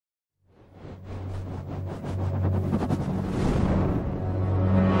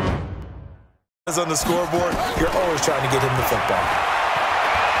on the scoreboard, you're always trying to get him the football.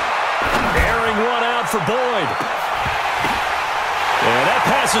 Airing one out for Boyd. And that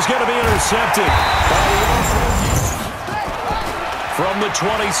pass is going to be intercepted. From the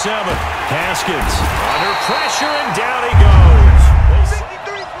 27, Haskins under pressure, and down he goes.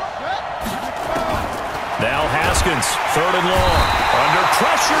 Now Haskins, 3rd and long. Under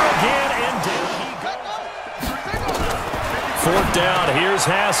pressure again, and down he goes. 4th down, here's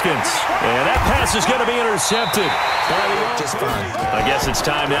Haskins. And that pass is going to be intercepted. Just fine. I guess it's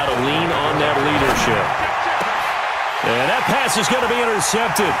time now to lean on that leadership. And that pass is going to be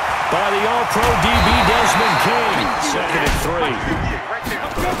intercepted by the All-Pro DB Desmond King. 2nd and 3.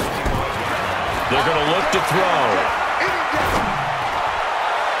 They're going to look to throw.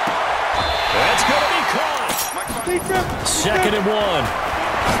 That's going to be caught. 2nd and 1.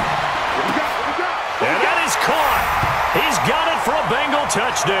 And that is caught. He's got it for a Bengal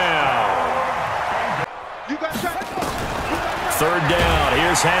touchdown. 3rd down.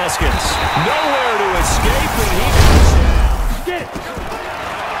 Here's Haskins. Nowhere to escape, and he goes down.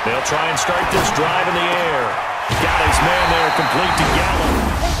 They'll try and start this drive in the air. Got his man there, complete to Gallup.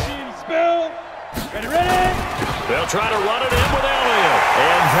 Ready. They'll try to run it in with Elliott,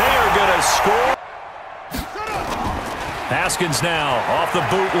 and they are going to score. Haskins now off the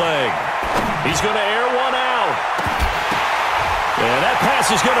bootleg. He's going to air one out. And that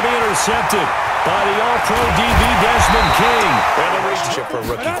pass is going to be intercepted by the All-Pro DB Desmond King. And a relationship for a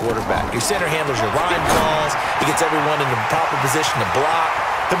rookie quarterback. Your center handles your line calls. He gets everyone in the proper position to block.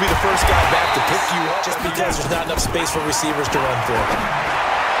 He'll be the first guy back to pick you up just because there's not enough space for receivers to run through.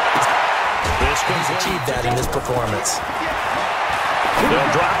 He's achieved that in this performance.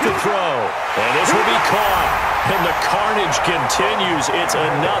 They'll drop the throw, and this will be caught. And the carnage continues. It's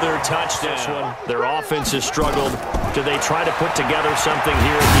another touchdown. Their offense has struggled. Do they try to put together something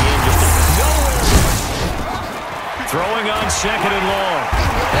here at the end? Just nowhere. Throwing on 2nd and long.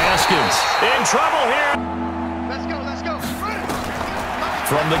 Haskins in trouble here. Let's go.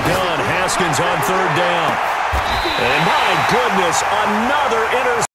 From the gun, Haskins on 3rd down. And my goodness, another interception.